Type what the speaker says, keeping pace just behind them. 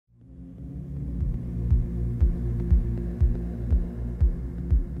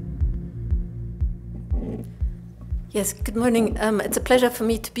Yes, good morning. It's a pleasure for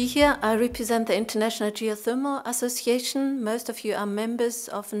me to be here. I represent the International Geothermal Association. Most of you are members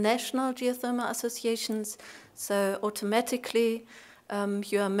of national geothermal associations, so automatically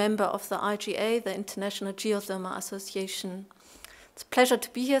you are a member of the IGA, the International Geothermal Association. It's a pleasure to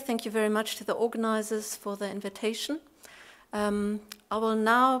be here. Thank you very much to the organizers for the invitation. Let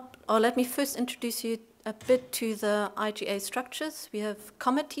me first introduce you a bit to the IGA structures. We have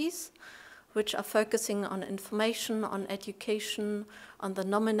committees, which are focusing on information, on education, on the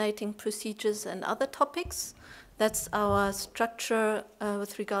nominating procedures and other topics. That's our structure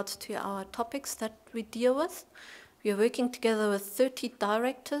with regards to our topics that we deal with. We are working together with 30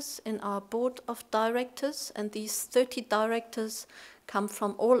 directors in our board of directors, and these 30 directors come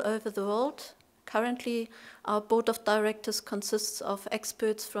from all over the world. Currently, our board of directors consists of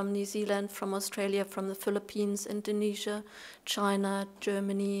experts from New Zealand, from Australia, from the Philippines, Indonesia, China,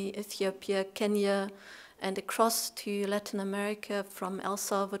 Germany, Ethiopia, Kenya, and across to Latin America from El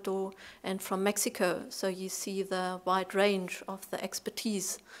Salvador and from Mexico. So you see the wide range of the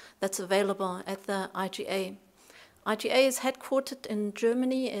expertise that's available at the IGA. IGA is headquartered in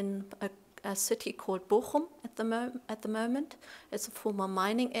Germany in a city called Bochum at the moment. It's a former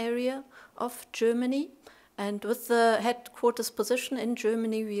mining area of Germany. And with the headquarters position in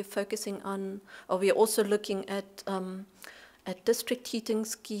Germany, we are focusing on, or we are also looking at district heating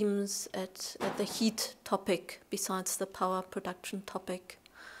schemes, at the heat topic, besides the power production topic.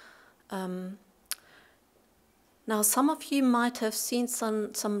 Now, some of you might have seen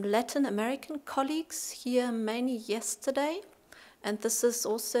some Latin American colleagues here, mainly yesterday. And this is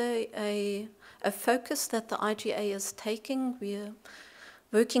also a focus that the IGA is taking. We are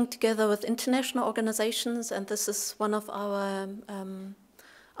working together with international organizations, and this is one of our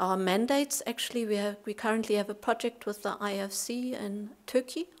mandates. Actually, we currently have a project with the IFC in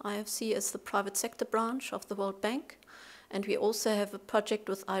Turkey. IFC is the private sector branch of the World Bank. And we also have a project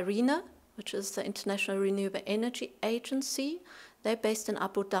with IRENA, which is the International Renewable Energy Agency. They're based in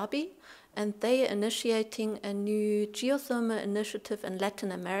Abu Dhabi. And they are initiating a new geothermal initiative in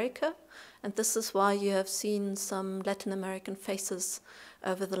Latin America. And this is why you have seen some Latin American faces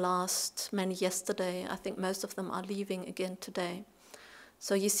over the last, many yesterday. I think most of them are leaving again today.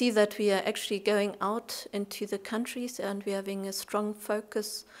 So you see that we are actually going out into the countries, and we're having a strong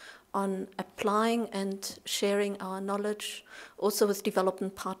focus on applying and sharing our knowledge, also with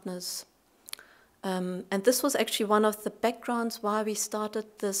development partners. And this was actually one of the backgrounds why we started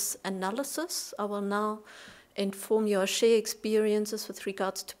this analysis. I will now inform you or share experiences with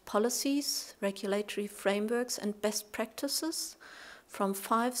regards to policies, regulatory frameworks, and best practices from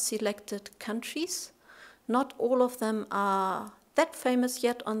 5 selected countries. Not all of them are that famous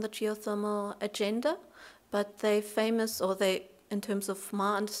yet on the geothermal agenda, but they're famous, or they, in terms of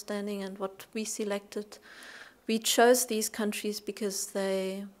my understanding and what we selected, we chose these countries because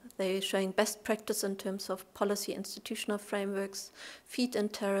they're showing best practice in terms of policy, institutional frameworks, feed-in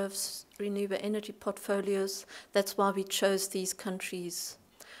tariffs, renewable energy portfolios. That's why we chose these countries.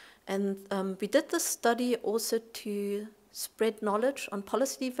 And we did this study also to spread knowledge on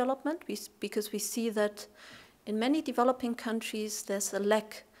policy development, because we see that in many developing countries there's a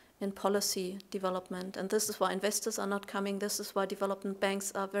lack in policy development. And this is why investors are not coming. This is why development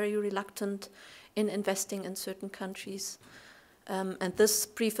banks are very reluctant in investing in certain countries. And this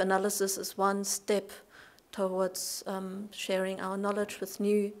brief analysis is one step towards sharing our knowledge with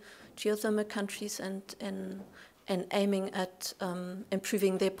new geothermal countries and aiming at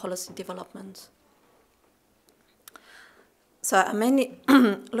improving their policy development. So I mainly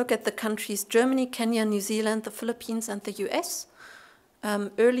look at the countries Germany, Kenya, New Zealand, the Philippines, and the US.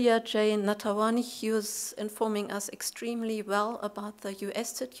 Earlier, Jay Natawani, he was informing us extremely well about the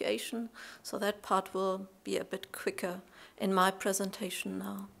US situation, so that part will be a bit quicker in my presentation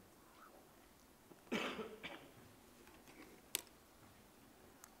now.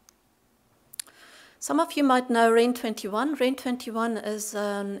 Some of you might know REIN21. REIN21 is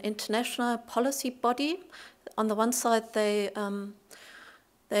an international policy body. On the one side, they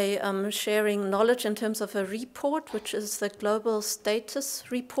sharing knowledge in terms of a report, which is the Global Status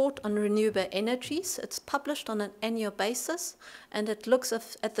Report on Renewable Energies. It's published on an annual basis, and it looks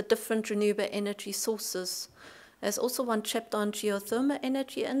at the different renewable energy sources. There's also one chapter on geothermal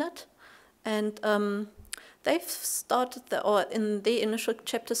energy in it, and they've started, or in the initial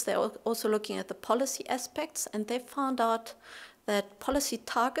chapters, they're also looking at the policy aspects, and they found out that policy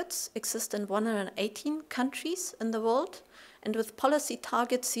targets exist in 118 countries in the world, and with policy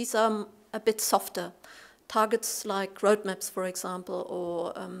targets, these are a bit softer targets like roadmaps, for example,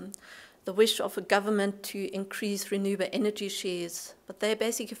 or the wish of a government to increase renewable energy shares. But they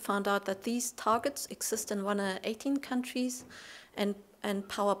basically found out that these targets exist in 118 countries, and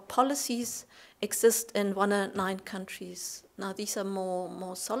power policies exist in 109 countries. Now, these are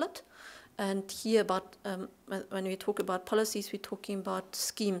more solid. And here, when we talk about policies, we're talking about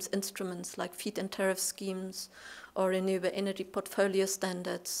schemes, instruments like feed-in tariff schemes or renewable energy portfolio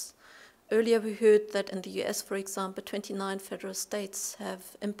standards. Earlier, we heard that in the US, for example, 29 federal states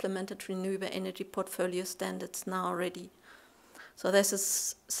have implemented renewable energy portfolio standards now already. So there's a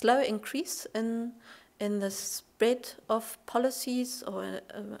slow increase in the spread of policies, or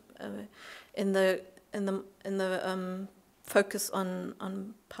in the focus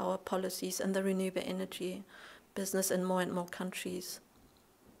on power policies and the renewable energy business in more and more countries.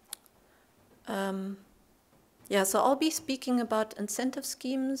 So I'll be speaking about incentive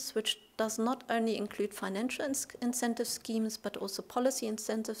schemes, which does not only include financial incentive schemes, but also policy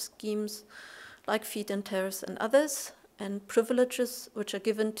incentive schemes like feed-in tariffs and others, and privileges which are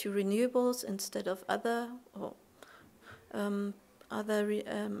given to renewables instead of other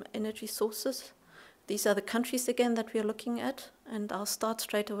energy sources. These are the countries again that we are looking at, and I'll start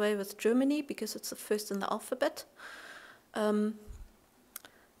straight away with Germany because it's the first in the alphabet. The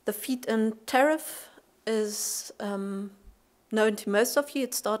feed-in tariff is known to most of you.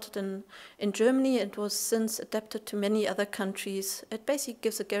 It started in Germany. It was since adapted to many other countries. It basically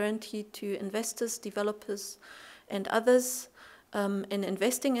gives a guarantee to investors, developers, and others in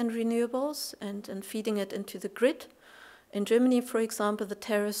investing in renewables and in feeding it into the grid. In Germany, for example, the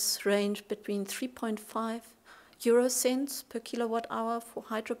tariffs range between 3.5 euro cents per kilowatt hour for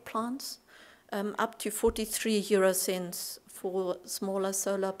hydro plants, up to 43 euro cents for smaller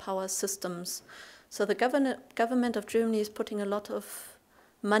solar power systems. So the government of Germany is putting a lot of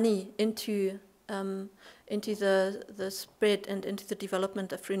money into the spread and into the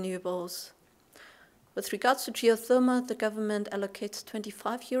development of renewables. With regards to geothermal, the government allocates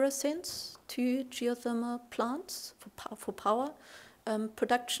 25 euro cents to geothermal plants for power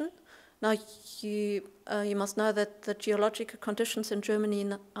production. Now, you must know that the geological conditions in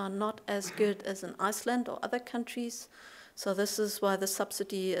Germany are not as good as in Iceland or other countries, so this is why the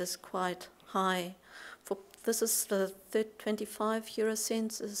subsidy is quite high. This is the 25 euro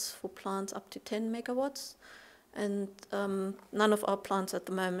cents is for plants up to 10 megawatts. And none of our plants at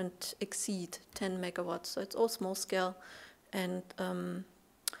the moment exceed 10 megawatts, so it's all small scale. And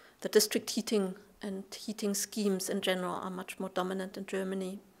the district heating and heating schemes in general are much more dominant in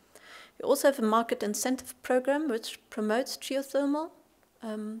Germany. We also have a market incentive program which promotes geothermal.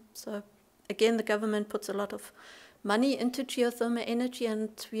 So again, the government puts a lot of money into geothermal energy,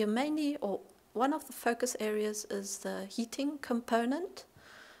 and we are mainly, or one of the focus areas is the heating component.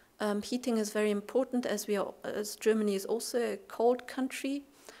 Heating is very important as Germany is also a cold country.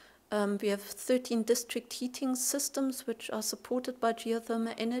 We have 13 district heating systems which are supported by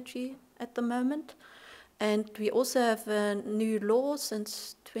geothermal energy at the moment. And we also have a new law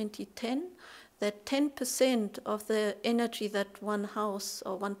since 2010 that 10% of the energy that one house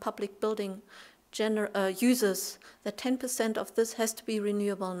or one public building uses, that 10% of this has to be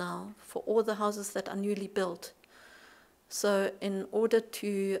renewable now for all the houses that are newly built. So in order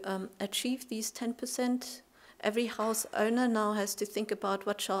to achieve these 10%, every house owner now has to think about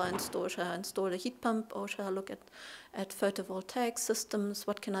what shall I install? Shall I install a heat pump, or shall I look at photovoltaic systems?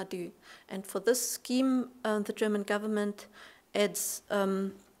 What can I do? And for this scheme, the German government adds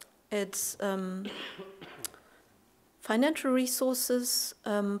financial resources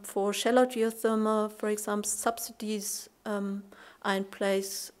for shallow geothermal. For example, subsidies are in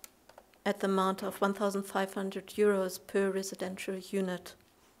place at the amount of 1,500 euros per residential unit.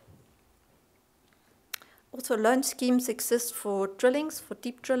 Also, loan schemes exist for drillings, for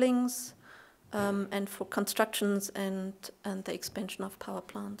deep drillings, and for constructions and the expansion of power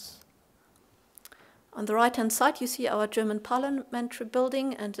plants. On the right-hand side, you see our German parliamentary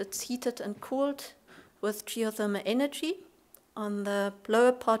building, and it's heated and cooled with geothermal energy. On the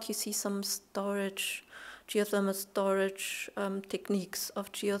lower part, you see some storage, geothermal storage techniques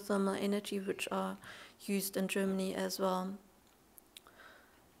of geothermal energy, which are used in Germany as well.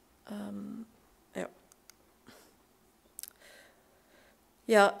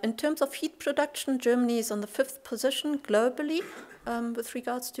 In terms of heat production, Germany is on the 5th position globally with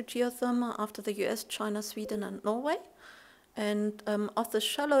regards to geothermal, after the US, China, Sweden, and Norway. And of the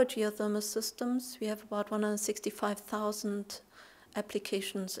shallow geothermal systems, we have about 165,000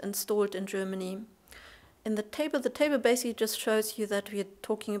 applications installed in Germany. in the table basically just shows you that we're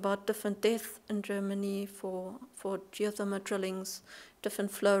talking about different depth in Germany for geothermal drillings,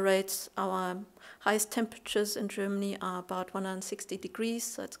 different flow rates. Our highest temperatures in Germany are about 160 degrees,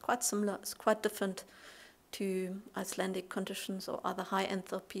 so it's quite similar, it's quite different to Icelandic conditions or other high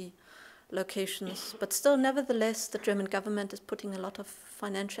enthalpy locations. But still, nevertheless, the German government is putting a lot of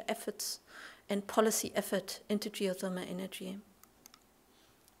financial efforts and policy effort into geothermal energy.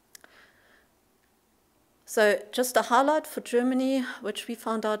 So just a highlight for Germany, which we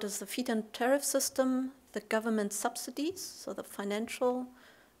found out is the feed-in tariff system, the government subsidies, so the financial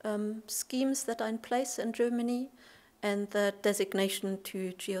schemes that are in place in Germany, and the designation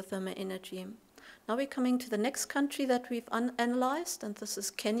to geothermal energy. Now we're coming to the next country that we've analyzed, and this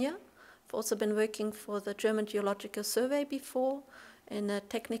is Kenya. I've also been working for the German Geological Survey before in a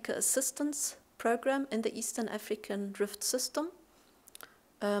technical assistance program in the Eastern African Rift System.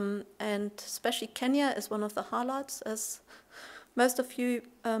 And especially Kenya is one of the highlights, as most of you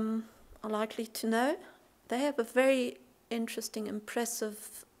are likely to know. They have a very interesting,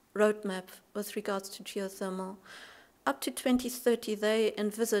 impressive roadmap with regards to geothermal. Up to 2030, they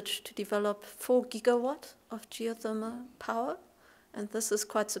envisage to develop 4 gigawatt of geothermal power, and this is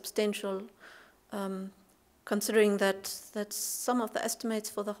quite substantial, considering that some of the estimates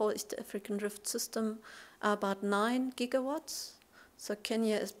for the whole East African Rift System are about 9 gigawatts. So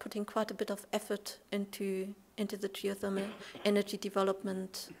Kenya is putting quite a bit of effort into the geothermal energy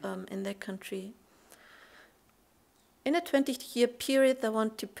development in their country. In a 20-year period, they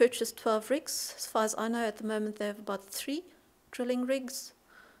want to purchase 12 rigs. As far as I know, at the moment, they have about 3 drilling rigs.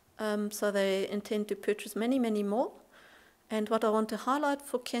 So they intend to purchase many, many more. And what I want to highlight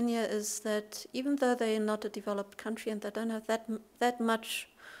for Kenya is that even though they are not a developed country and they don't have that much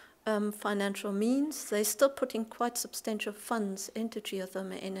financial means, they're still putting quite substantial funds into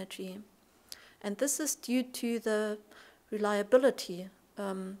geothermal energy. And this is due to the reliability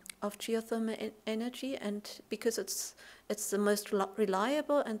of geothermal energy, and because it's the most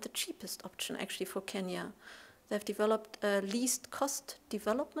reliable and the cheapest option actually for Kenya. They've developed a least cost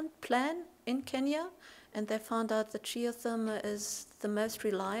development plan in Kenya, and they found out that geothermal is the most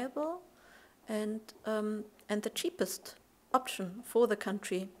reliable and the cheapest option for the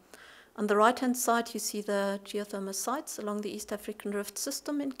country. On the right-hand side, you see the geothermal sites along the East African Rift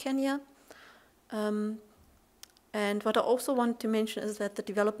System in Kenya. And what I also want to mention is that the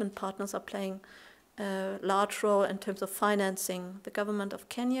development partners are playing a large role in terms of financing. The government of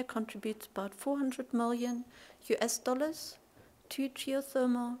Kenya contributes about $400 million to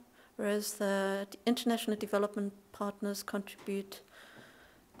geothermal, whereas the international development partners contribute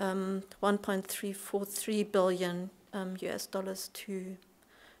 $1.343 billion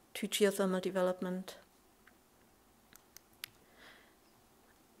to geothermal development.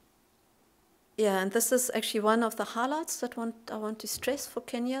 Yeah, and this is actually one of the highlights that I want to stress for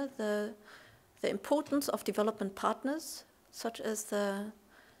Kenya, the importance of development partners, such as the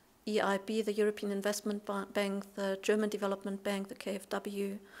EIB, the European Investment Bank, the German Development Bank, the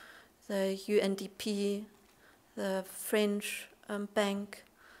KfW, the UNDP, the French bank.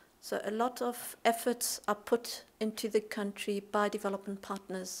 So a lot of efforts are put into the country by development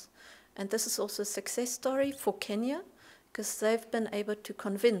partners. And this is also a success story for Kenya, because they've been able to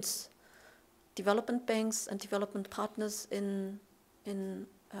convince development banks and development partners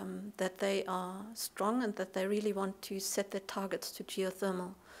that they are strong and that they really want to set their targets to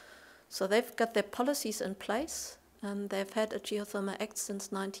geothermal. So they've got their policies in place. They've had a Geothermal Act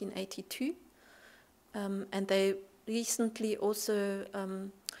since 1982. And they recently also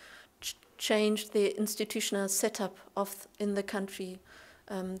changed the institutional setup in the country.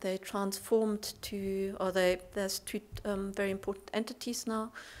 They transformed there's 2 very important entities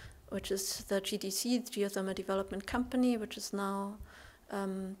now, which is the GDC, the Geothermal Development Company, which is now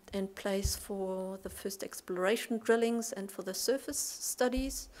in place for the first exploration drillings and for the surface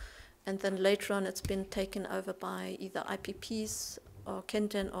studies. And then later on, it's been taken over by either IPPs or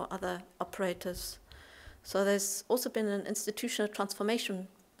Kengen or other operators. So there's also been an institutional transformation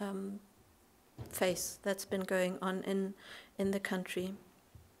phase that's been going on in the country.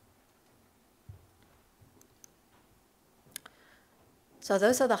 So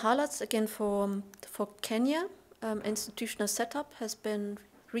those are the highlights again for Kenya. Institutional setup has been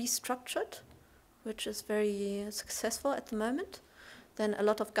restructured, which is very successful at the moment. Then a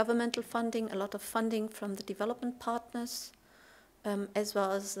lot of governmental funding, a lot of funding from the development partners, as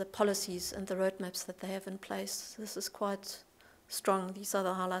well as the policies and the roadmaps that they have in place. This is quite strong. These are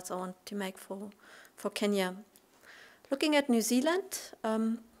the highlights I want to make for Kenya. Looking at New Zealand,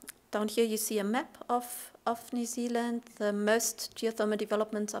 Down here you see a map of New Zealand. The most geothermal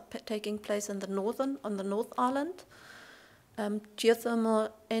developments are taking place in on the North Island.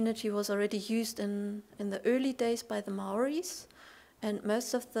 Geothermal energy was already used in the early days by the Maoris, and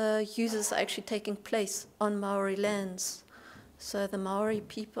most of the uses are actually taking place on Maori lands. So the Maori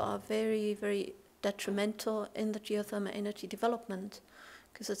people are very, very detrimental in the geothermal energy development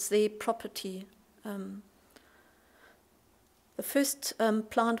because it's their property. The first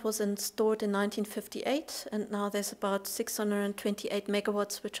plant was installed in 1958, and now there's about 628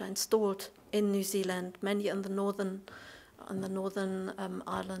 megawatts which are installed in New Zealand, mainly on the northern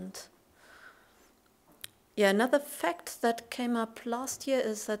island. Yeah, another fact that came up last year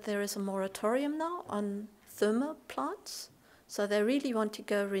is that there is a moratorium now on thermal plants. So they really want to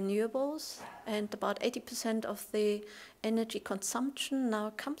go renewables, and about 80% of the energy consumption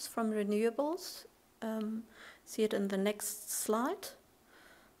now comes from renewables. See it in the next slide.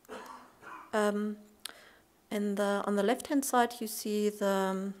 On the left-hand side, you see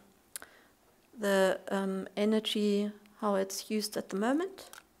the energy, how it's used at the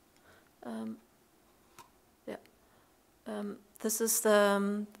moment. This is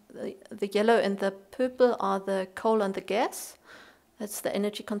the yellow and the purple are the coal and the gas. That's the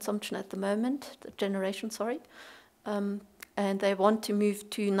energy consumption at the moment, the generation, sorry. And they want to move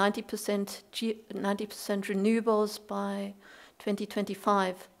to 90% renewables by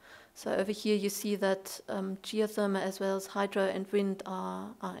 2025. So over here you see that geothermal as well as hydro and wind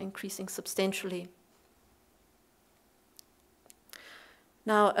are increasing substantially.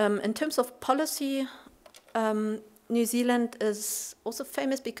 Now, in terms of policy, New Zealand is also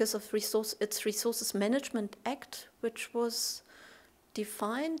famous because of its Resources Management Act, which was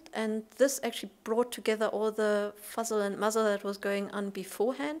defined, and this actually brought together all the fuzzle and muzzle that was going on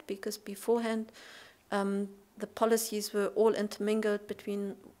beforehand, because beforehand the policies were all intermingled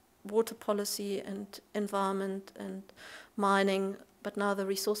between water policy and environment and mining, but now the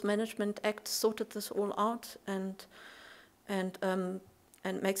Resource Management Act sorted this all out and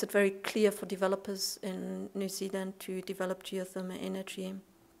makes it very clear for developers in New Zealand to develop geothermal energy.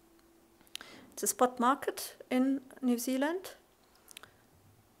 It's a spot market in New Zealand.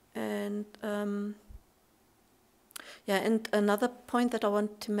 And and another point that I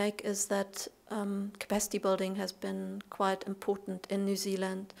want to make is that capacity building has been quite important in New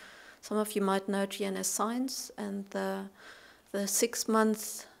Zealand. Some of you might know GNS Science and the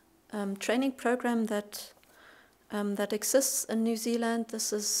 6-month training program that exists in New Zealand.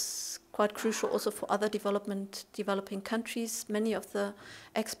 This is quite crucial also for other developing countries. Many of the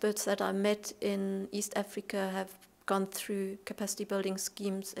experts that I met in East Africa have gone through capacity building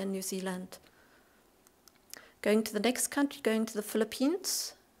schemes in New Zealand. Going to the next country, going to the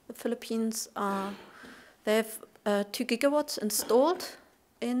Philippines. The Philippines they have 2 gigawatts installed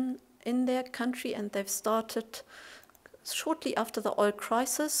in their country, and they've started shortly after the oil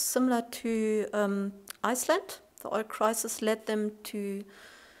crisis, similar to Iceland. The oil crisis led them to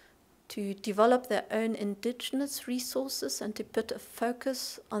develop their own indigenous resources and to put a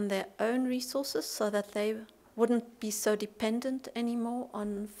focus on their own resources so that they wouldn't be so dependent anymore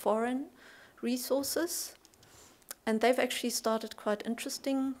on foreign resources. And they've actually started quite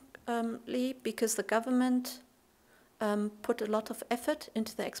interestingly because the government put a lot of effort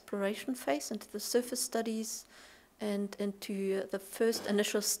into the exploration phase, into the surface studies, and into the first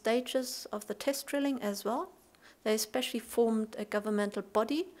initial stages of the test drilling as well. They especially formed a governmental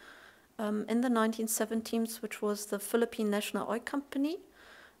body in the 1970s, which was the Philippine National Oil Company,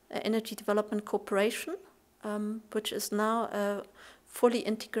 Energy Development Corporation, which is now fully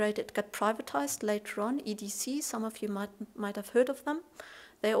integrated, got privatized later on, EDC. Some of you might have heard of them.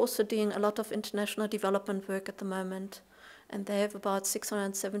 They're also doing a lot of international development work at the moment, and they have about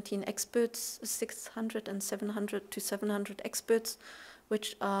 617 experts, 600 and 700 to 700 experts,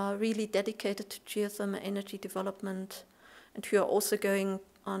 which are really dedicated to geothermal energy development and who are also going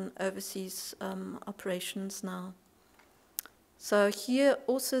on overseas operations now. So here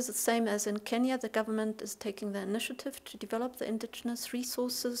also is the same as in Kenya. The government is taking the initiative to develop the indigenous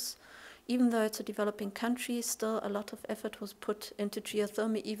resources. Even though it's a developing country, still a lot of effort was put into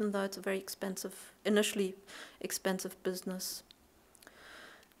geothermal, even though it's a very expensive, initially expensive business.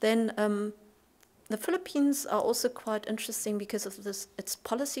 Then the Philippines are also quite interesting because of its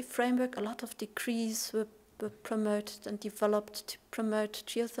policy framework. A lot of decrees were promoted and developed to promote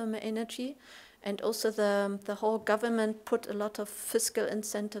geothermal energy. And also the whole government put a lot of fiscal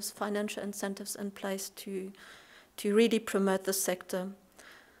incentives, financial incentives in place to really promote the sector.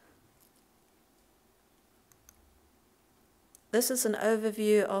 this is an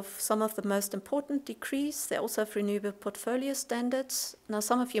overview of some of the most important decrees. They also have renewable portfolio standards. Now,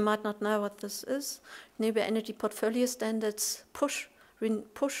 some of you might not know what this is. Renewable energy portfolio standards push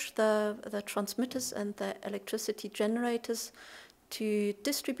the transmitters and the electricity generators to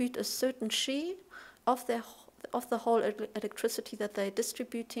distribute a certain share of the whole electricity that they're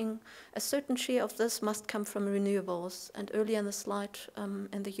distributing. A certain share of this must come from renewables. And earlier in the slide,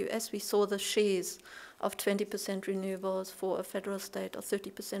 in the US, we saw the shares of 20% renewables for a federal state or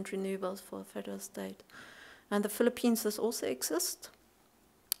 30% renewables for a federal state. And the Philippines, this also exists.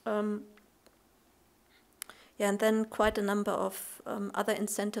 And then quite a number of other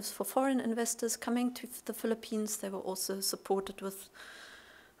incentives for foreign investors coming to the Philippines. They were also supported with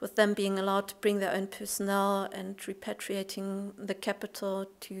them being allowed to bring their own personnel and repatriating the capital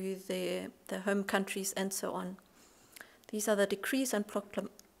to their home countries and so on. These are the decrees and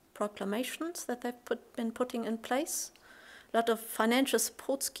proclamations that they've been putting in place. A lot of financial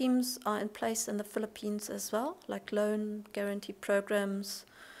support schemes are in place in the Philippines as well, like loan guarantee programs,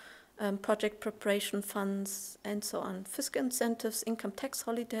 project preparation funds, and so on. Fiscal incentives, income tax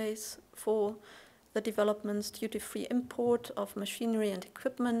holidays for the developments, duty-free import of machinery and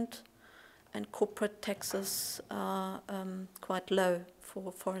equipment, and corporate taxes are quite low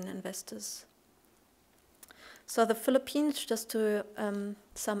for foreign investors. So the Philippines, just to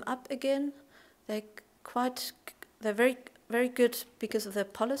sum up again, they're very, very good because of their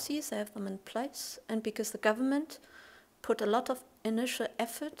policies. They have them in place, and because the government put a lot of initial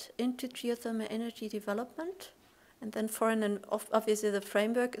effort into geothermal energy development, and then obviously the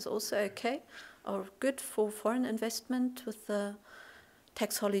framework is also okay or good for foreign investment with the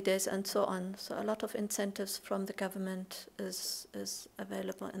tax holidays and so on. So a lot of incentives from the government is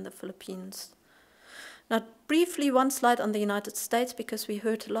available in the Philippines. Now, briefly, one slide on the United States, because we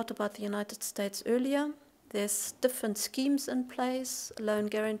heard a lot about the United States earlier. There's different schemes in place. Loan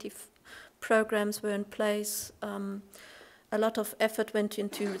guarantee programs were in place. A lot of effort went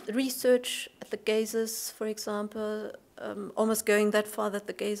into research at the geysers, for example, almost going that far that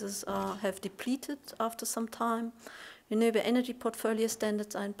the geysers have depleted after some time. Renewable energy portfolio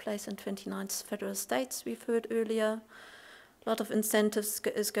standards are in place in 29 federal states, we've heard earlier. A lot of incentives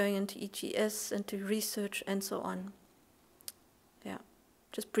is going into EGS, into research, and so on. Yeah,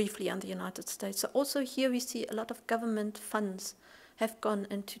 just briefly on the United States. So also here we see a lot of government funds have gone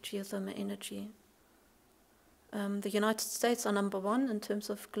into geothermal energy. The United States are number one in terms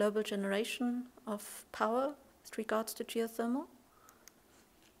of global generation of power with regards to geothermal.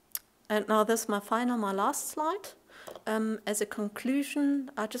 And now this is my last slide. As a conclusion,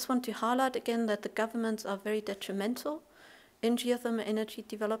 I just want to highlight again that the governments are very detrimental in geothermal energy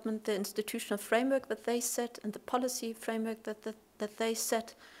development. The institutional framework that they set and the policy framework that they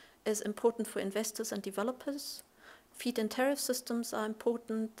set is important for investors and developers. Feed-in tariff systems are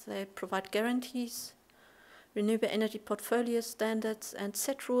important. They provide guarantees. Renewable energy portfolio standards, and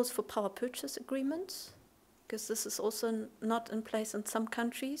set rules for power purchase agreements, because this is also not in place in some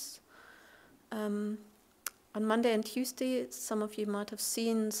countries. On Monday and Tuesday, some of you might have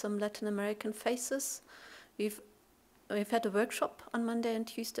seen some Latin American faces. We've had a workshop on Monday and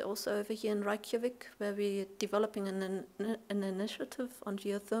Tuesday also over here in Reykjavik, where we're developing an initiative on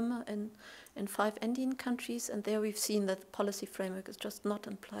geothermal in 5 Andean countries, and there we've seen that the policy framework is just not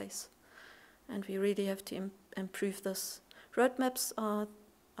in place. And we really have to improve this. Roadmaps are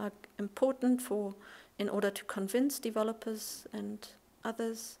important in order to convince developers and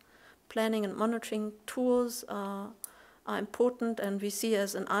others. Planning and monitoring tools are important, and we see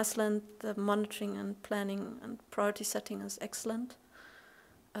as in Iceland the monitoring and planning and priority setting is excellent.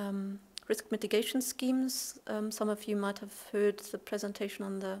 Risk mitigation schemes. Some of you might have heard the presentation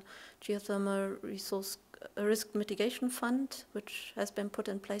on the Geothermal Resource Risk Mitigation Fund, which has been put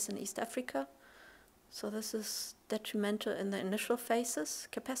in place in East Africa. So this is detrimental in the initial phases.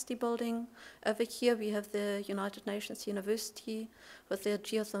 Capacity building. Over here we have the United Nations University with their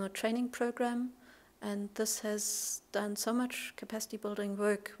geothermal training program. And this has done so much capacity building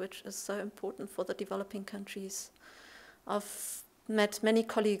work, which is so important for the developing countries. I've met many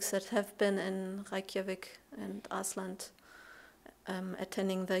colleagues that have been in Reykjavik and Iceland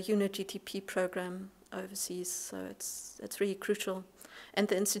attending the UNOGTP program overseas. So it's really crucial. And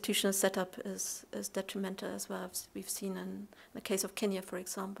the institutional setup is detrimental as well, as we've seen in the case of Kenya, for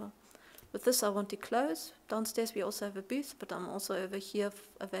example. With this, I want to close. Downstairs, we also have a booth, but I'm also over here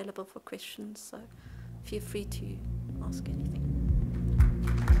available for questions, so feel free to ask anything.